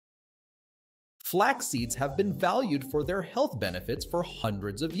Flax seeds have been valued for their health benefits for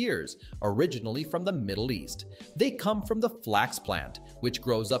hundreds of years, originally from the Middle East. They come from the flax plant, which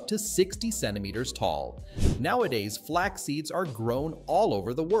grows up to 60 centimeters tall. Nowadays, flax seeds are grown all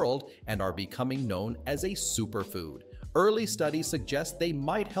over the world and are becoming known as a superfood. Early studies suggest they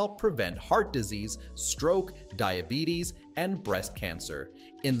might help prevent heart disease, stroke, diabetes, and breast cancer.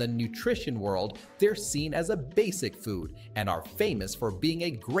 In the nutrition world, they're seen as a basic food and are famous for being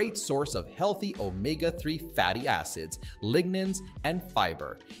a great source of healthy omega-3 fatty acids, lignans, and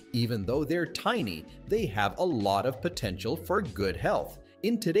fiber. Even though they're tiny, they have a lot of potential for good health.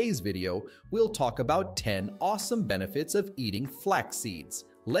 In today's video, we'll talk about 10 awesome benefits of eating flax seeds.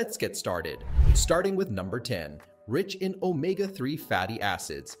 Let's get started. Starting with number 10. Rich in omega-3 fatty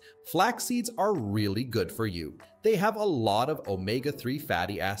acids. Flax seeds are really good for you. They have a lot of omega-3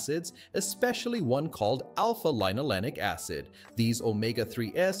 fatty acids, especially one called alpha-linolenic acid. These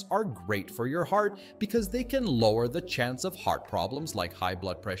omega-3s are great for your heart because they can lower the chance of heart problems like high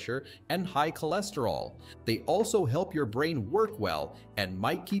blood pressure and high cholesterol. They also help your brain work well and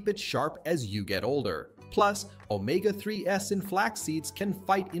might keep it sharp as you get older. Plus, omega-3s in flax seeds can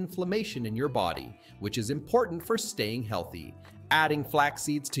fight inflammation in your body, which is important for staying healthy. Adding flax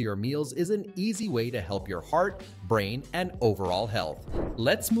seeds to your meals is an easy way to help your heart, brain, and overall health.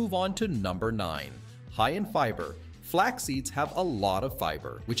 Let's move on to number 9. High in fiber. Flax seeds have a lot of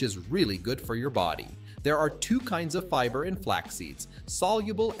fiber, which is really good for your body. There are two kinds of fiber in flax seeds,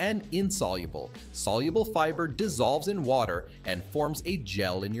 soluble and insoluble. Soluble fiber dissolves in water and forms a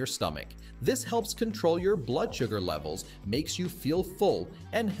gel in your stomach. This helps control your blood sugar levels, makes you feel full,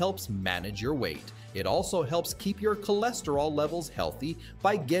 and helps manage your weight. It also helps keep your cholesterol levels healthy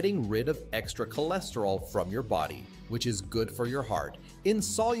by getting rid of extra cholesterol from your body, which is good for your heart.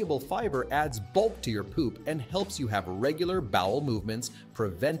 Insoluble fiber adds bulk to your poop and helps you have regular bowel movements,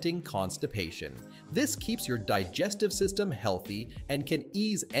 preventing constipation. This keeps your digestive system healthy and can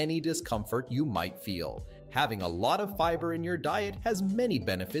ease any discomfort you might feel. Having a lot of fiber in your diet has many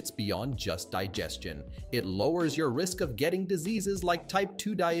benefits beyond just digestion. It lowers your risk of getting diseases like type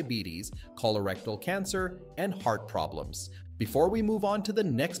 2 diabetes, colorectal cancer, and heart problems. Before we move on to the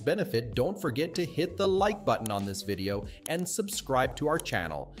next benefit, don't forget to hit the like button on this video and subscribe to our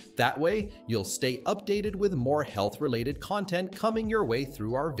channel. That way, you'll stay updated with more health-related content coming your way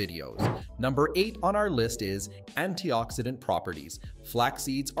through our videos. Number 8 on our list is antioxidant properties. Flax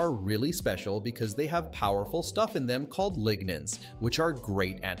seeds are really special because they have powerful stuff in them called lignans, which are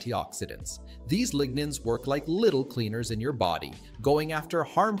great antioxidants. These lignans work like little cleaners in your body, going after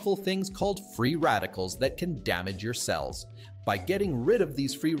harmful things called free radicals that can damage your cells. By getting rid of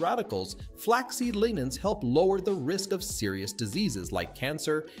these free radicals, flaxseed lignans help lower the risk of serious diseases like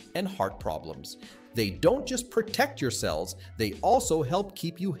cancer and heart problems. They don't just protect your cells, they also help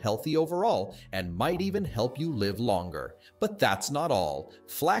keep you healthy overall and might even help you live longer. But that's not all.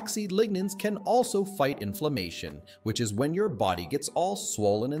 Flaxseed lignans can also fight inflammation, which is when your body gets all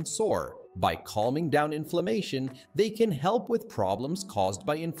swollen and sore. By calming down inflammation, they can help with problems caused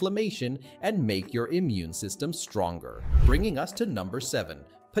by inflammation and make your immune system stronger. Bringing us to number 7.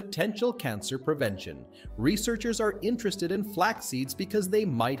 Potential cancer prevention. Researchers are interested in flax seeds because they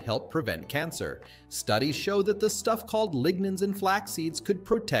might help prevent cancer. Studies show that the stuff called lignans in flax seeds could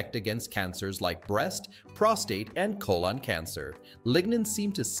protect against cancers like breast, prostate, and colon cancer. Lignans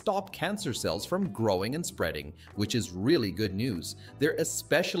seem to stop cancer cells from growing and spreading, which is really good news. They're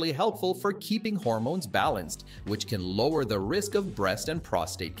especially helpful for keeping hormones balanced, which can lower the risk of breast and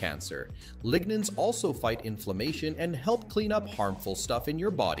prostate cancer. Lignans also fight inflammation and help clean up harmful stuff in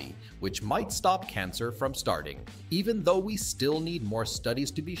your body, which might stop cancer from starting. Even though we still need more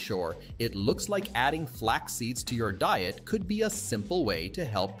studies to be sure, it looks like adding flax seeds to your diet could be a simple way to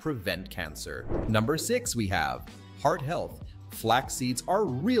help prevent cancer. Number 6 we have heart health. Flax seeds are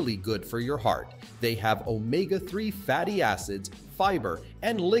really good for your heart. They have omega-3 fatty acids, fiber,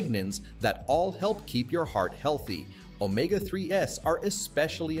 and lignans that all help keep your heart healthy. Omega-3s are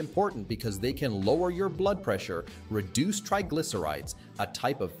especially important because they can lower your blood pressure, reduce triglycerides, a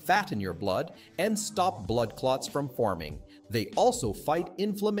type of fat in your blood, and stop blood clots from forming. They also fight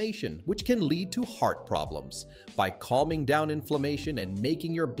inflammation, which can lead to heart problems. By calming down inflammation and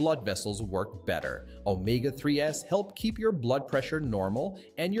making your blood vessels work better, omega-3s help keep your blood pressure normal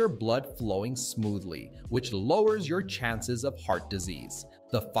and your blood flowing smoothly, which lowers your chances of heart disease.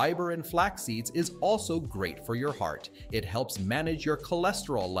 The fiber in flax seeds is also great for your heart. It helps manage your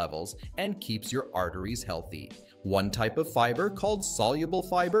cholesterol levels and keeps your arteries healthy. One type of fiber called soluble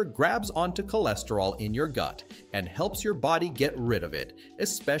fiber grabs onto cholesterol in your gut and helps your body get rid of it,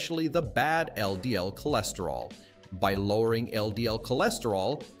 especially the bad LDL cholesterol. By lowering LDL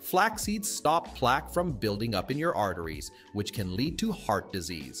cholesterol, flax seeds stop plaque from building up in your arteries, which can lead to heart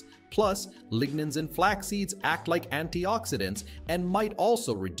disease. Plus, lignans in flax seeds act like antioxidants and might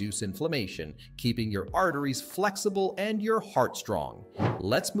also reduce inflammation, keeping your arteries flexible and your heart strong.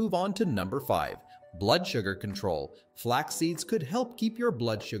 Let's move on to number 5. Blood sugar control. Flax seeds could help keep your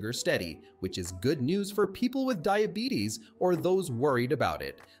blood sugar steady, which is good news for people with diabetes or those worried about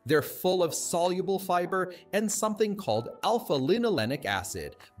it. They're full of soluble fiber and something called alpha-linolenic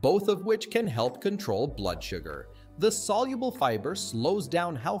acid, both of which can help control blood sugar. The soluble fiber slows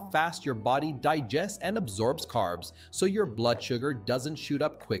down how fast your body digests and absorbs carbs, so your blood sugar doesn't shoot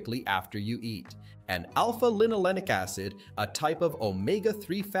up quickly after you eat. And alpha-linolenic acid, a type of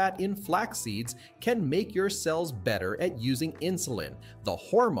omega-3 fat in flax seeds, can make your cells better at using insulin, the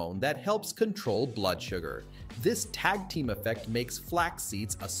hormone that helps control blood sugar. This tag team effect makes flax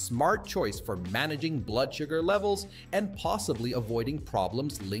seeds a smart choice for managing blood sugar levels and possibly avoiding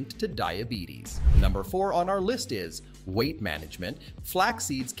problems linked to diabetes. Number 4 on our list is weight management. Flax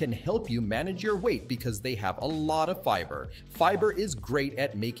seeds can help you manage your weight because they have a lot of fiber. Fiber is great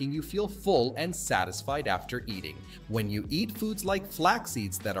at making you feel full and satisfied after eating. When you eat foods like flax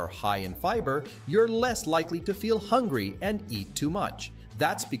seeds that are high in fiber, you're less likely to feel hungry and eat too much.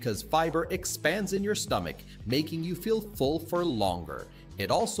 That's because fiber expands in your stomach, making you feel full for longer.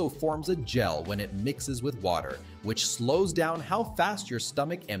 It also forms a gel when it mixes with water, which slows down how fast your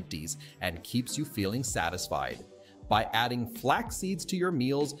stomach empties and keeps you feeling satisfied. By adding flax seeds to your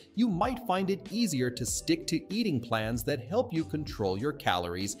meals, you might find it easier to stick to eating plans that help you control your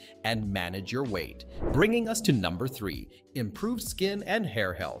calories and manage your weight. Bringing us to number 3, improved skin and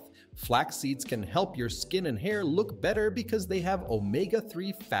hair health. Flax seeds can help your skin and hair look better because they have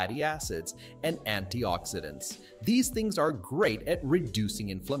omega-3 fatty acids and antioxidants. These things are great at reducing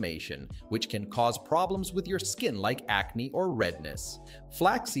inflammation, which can cause problems with your skin like acne or redness.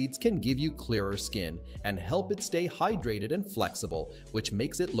 Flax seeds can give you clearer skin and help it stay hydrated and flexible, which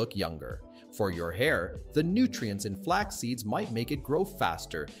makes it look younger. For your hair, the nutrients in flax seeds might make it grow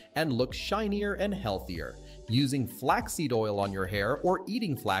faster and look shinier and healthier. Using flaxseed oil on your hair or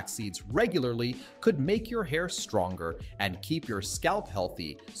eating flax seeds regularly could make your hair stronger and keep your scalp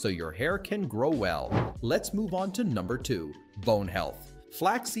healthy so your hair can grow well. Let's move on to number 2, bone health.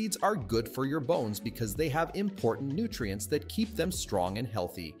 Flax seeds are good for your bones because they have important nutrients that keep them strong and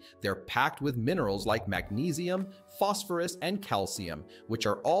healthy. They're packed with minerals like magnesium, phosphorus, and calcium, which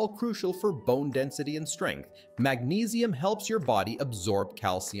are all crucial for bone density and strength. Magnesium helps your body absorb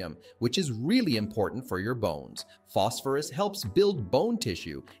calcium, which is really important for your bones. Phosphorus helps build bone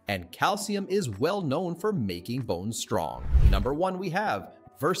tissue, and calcium is well known for making bones strong. Number 1 we have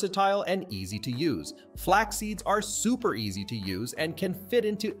versatile and easy to use. Flax seeds are super easy to use and can fit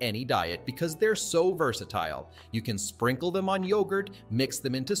into any diet because they're so versatile. You can sprinkle them on yogurt, mix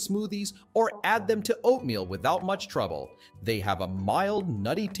them into smoothies, or add them to oatmeal without much trouble. They have a mild,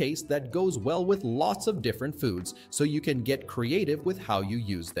 nutty taste that goes well with lots of different foods, so you can get creative with how you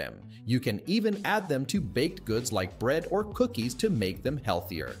use them. You can even add them to baked goods like bread or cookies to make them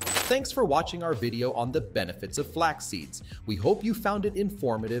healthier. Thanks for watching our video on the benefits of flax seeds. We hope you found it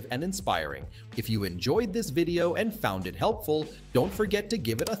informative and inspiring. If you enjoyed this video and found it helpful, don't forget to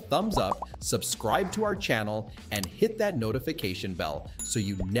give it a thumbs up, subscribe to our channel, and hit that notification bell so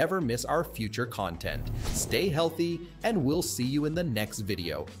you never miss our future content. Stay healthy, and we'll see you in the next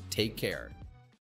video. Take care.